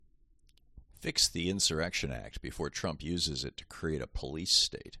Fix the Insurrection Act before Trump uses it to create a police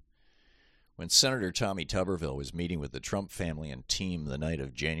state. When Senator Tommy Tuberville was meeting with the Trump family and team the night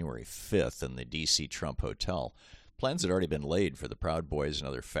of January 5th in the D.C. Trump Hotel, plans had already been laid for the Proud Boys and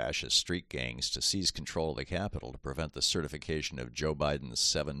other fascist street gangs to seize control of the Capitol to prevent the certification of Joe Biden's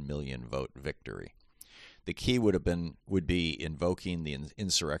 7 million vote victory. The key would be invoking the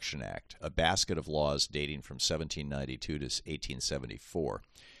Insurrection Act, a basket of laws dating from 1792 to 1874.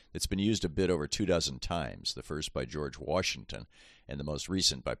 It's been used a bit over 24 times, the first by George Washington and the most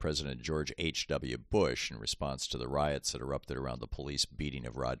recent by President George H.W. Bush in response to the riots that erupted around the police beating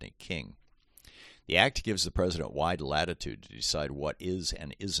of Rodney King. The act gives the president wide latitude to decide what is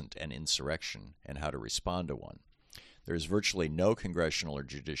and isn't an insurrection and how to respond to one. There is virtually no congressional or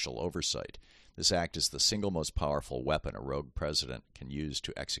judicial oversight. This act is the single most powerful weapon a rogue president can use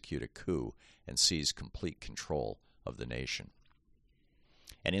to execute a coup and seize complete control of the nation.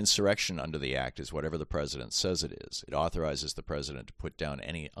 An insurrection under the act is whatever the president says it is. It authorizes the president to put down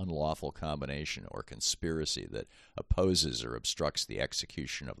any unlawful combination or conspiracy that opposes or obstructs the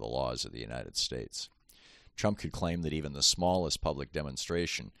execution of the laws of the United States. Trump could claim that even the smallest public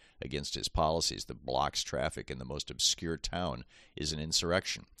demonstration against his policies that blocks traffic in the most obscure town is an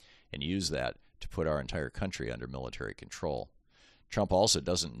insurrection, and use that to put our entire country under military control. Trump also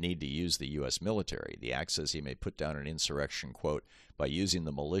doesn't need to use the U.S. military. The act says he may put down an insurrection, quote, by using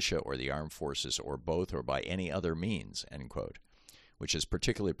the militia or the armed forces or both or by any other means, end quote, which is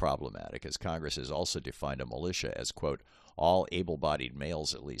particularly problematic as Congress has also defined a militia as, quote, all able-bodied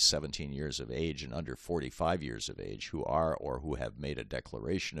males at least 17 years of age and under 45 years of age who are or who have made a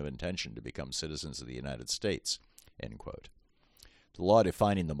declaration of intention to become citizens of the United States, end quote. The law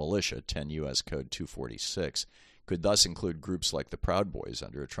defining the militia, 10 U.S. Code 246, could thus include groups like the Proud Boys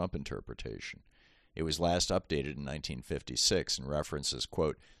under a Trump interpretation. It was last updated in 1956 and references,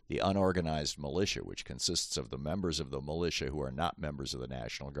 quote, the unorganized militia, which consists of the members of the militia who are not members of the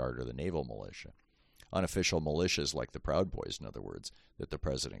National Guard or the Naval Militia. Unofficial militias like the Proud Boys, in other words, that the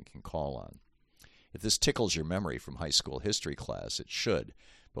president can call on. If this tickles your memory from high school history class, it should.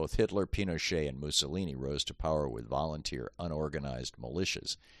 Both Hitler, Pinochet, and Mussolini rose to power with volunteer, unorganized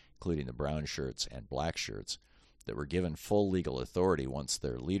militias, including the brown shirts and black shirts, that were given full legal authority once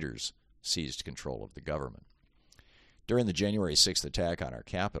their leaders seized control of the government. During the January 6th attack on our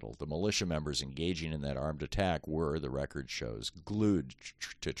Capitol, the militia members engaging in that armed attack were, the record shows, glued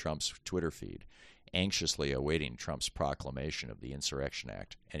to Trump's Twitter feed, anxiously awaiting Trump's proclamation of the Insurrection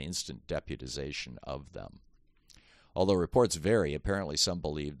Act and instant deputization of them. Although reports vary, apparently some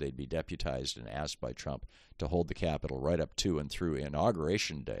believed they'd be deputized and asked by Trump to hold the Capitol right up to and through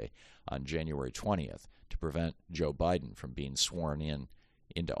Inauguration Day on January 20th to prevent Joe Biden from being sworn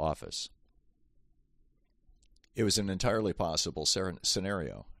into office. It was an entirely possible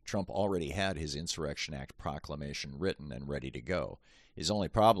scenario. Trump already had his Insurrection Act proclamation written and ready to go. His only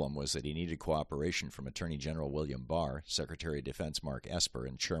problem was that he needed cooperation from Attorney General William Barr, Secretary of Defense Mark Esper,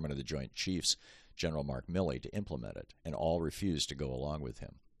 and Chairman of the Joint Chiefs, General Mark Milley, to implement it, and all refused to go along with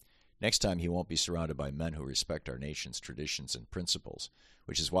him. Next time he won't be surrounded by men who respect our nation's traditions and principles,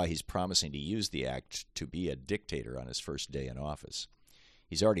 which is why he's promising to use the act to be a dictator on his first day in office.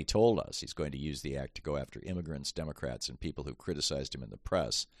 He's already told us he's going to use the act to go after immigrants, Democrats, and people who criticized him in the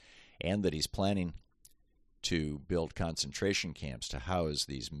press, and that he's planning to build concentration camps to house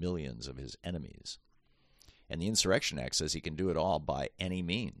these millions of his enemies. And the Insurrection Act says he can do it all by any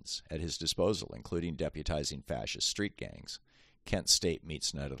means at his disposal, including deputizing fascist street gangs. Kent State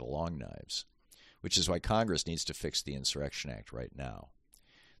meets Night of the Long Knives, which is why Congress needs to fix the Insurrection Act right now.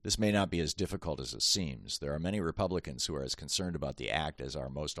 This may not be as difficult as it seems. There are many Republicans who are as concerned about the act as are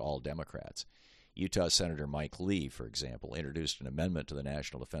most all Democrats. Utah Senator Mike Lee, for example, introduced an amendment to the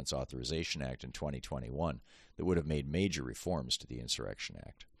National Defense Authorization Act in 2021 that would have made major reforms to the Insurrection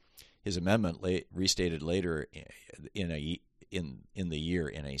Act. His amendment, restated later in the year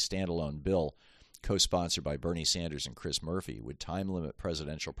in a standalone bill co-sponsored by Bernie Sanders and Chris Murphy, would time-limit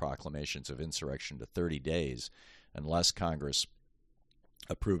presidential proclamations of insurrection to 30 days unless Congress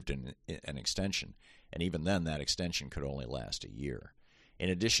approved an extension, and even then that extension could only last a year. In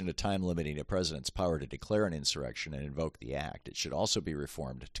addition to time-limiting a president's power to declare an insurrection and invoke the act, it should also be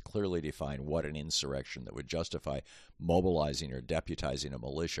reformed to clearly define what an insurrection that would justify mobilizing or deputizing a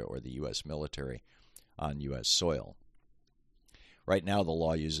militia or the U.S. military on U.S. soil. Right now, the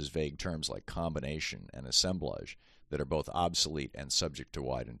law uses vague terms like combination and assemblage that are both obsolete and subject to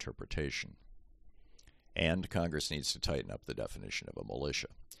wide interpretation. And Congress needs to tighten up the definition of a militia.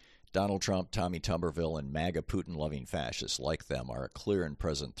 Donald Trump, Tommy Tuberville, and MAGA Putin-loving fascists like them are a clear and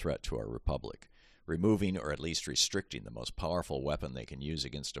present threat to our republic. removing or at least restricting the most powerful weapon they can use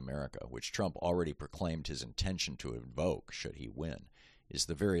against America, which Trump already proclaimed his intention to invoke should he win, is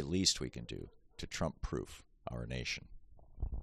the very least we can do to Trump-proof our nation.